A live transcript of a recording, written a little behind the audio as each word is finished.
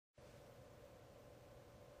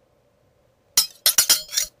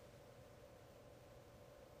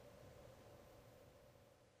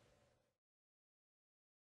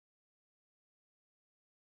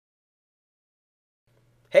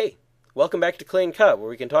Hey, welcome back to Clean Cut, where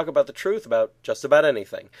we can talk about the truth about just about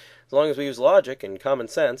anything, as long as we use logic and common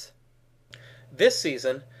sense. This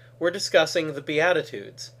season, we're discussing the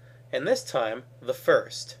Beatitudes, and this time, the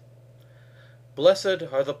first. Blessed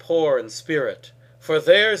are the poor in spirit, for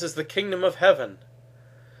theirs is the kingdom of heaven.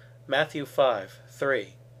 Matthew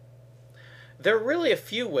 5:3. There are really a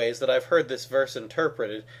few ways that I've heard this verse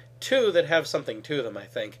interpreted, two that have something to them, I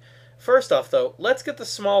think. First off, though, let's get the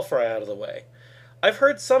small fry out of the way. I've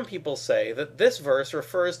heard some people say that this verse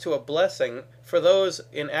refers to a blessing for those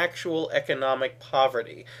in actual economic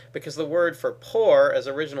poverty, because the word for poor, as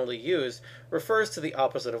originally used, refers to the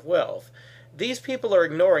opposite of wealth. These people are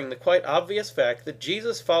ignoring the quite obvious fact that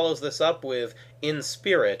Jesus follows this up with "in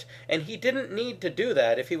spirit," and he didn't need to do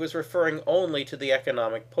that if he was referring only to the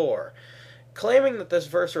economic poor. Claiming that this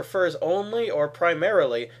verse refers only or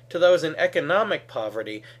primarily to those in economic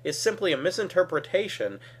poverty is simply a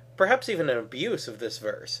misinterpretation, perhaps even an abuse of this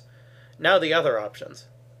verse. Now the other options.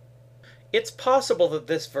 It's possible that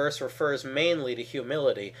this verse refers mainly to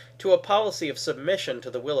humility, to a policy of submission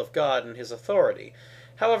to the will of God and his authority.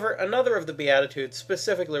 However, another of the Beatitudes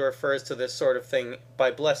specifically refers to this sort of thing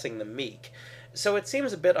by blessing the meek. So it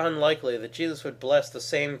seems a bit unlikely that Jesus would bless the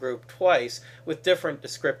same group twice with different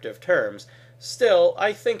descriptive terms. Still,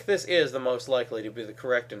 I think this is the most likely to be the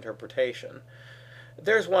correct interpretation.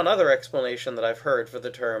 There's one other explanation that I've heard for the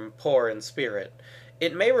term poor in spirit.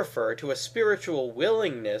 It may refer to a spiritual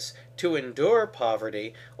willingness to endure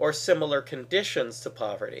poverty or similar conditions to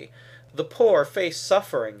poverty. The poor face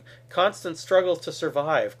suffering, constant struggles to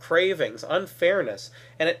survive, cravings, unfairness,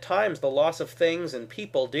 and at times the loss of things and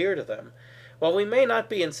people dear to them. While we may not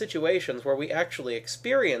be in situations where we actually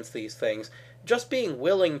experience these things, just being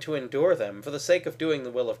willing to endure them for the sake of doing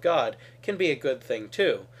the will of God can be a good thing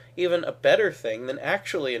too, even a better thing than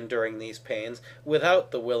actually enduring these pains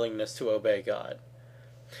without the willingness to obey God.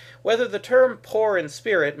 Whether the term poor in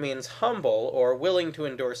spirit means humble or willing to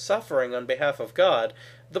endure suffering on behalf of God,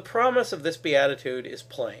 the promise of this beatitude is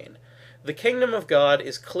plain. The kingdom of God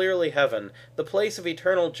is clearly heaven, the place of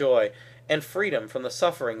eternal joy and freedom from the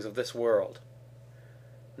sufferings of this world.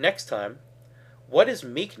 Next time, what is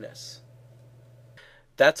meekness?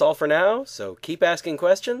 That's all for now, so keep asking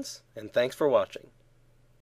questions, and thanks for watching.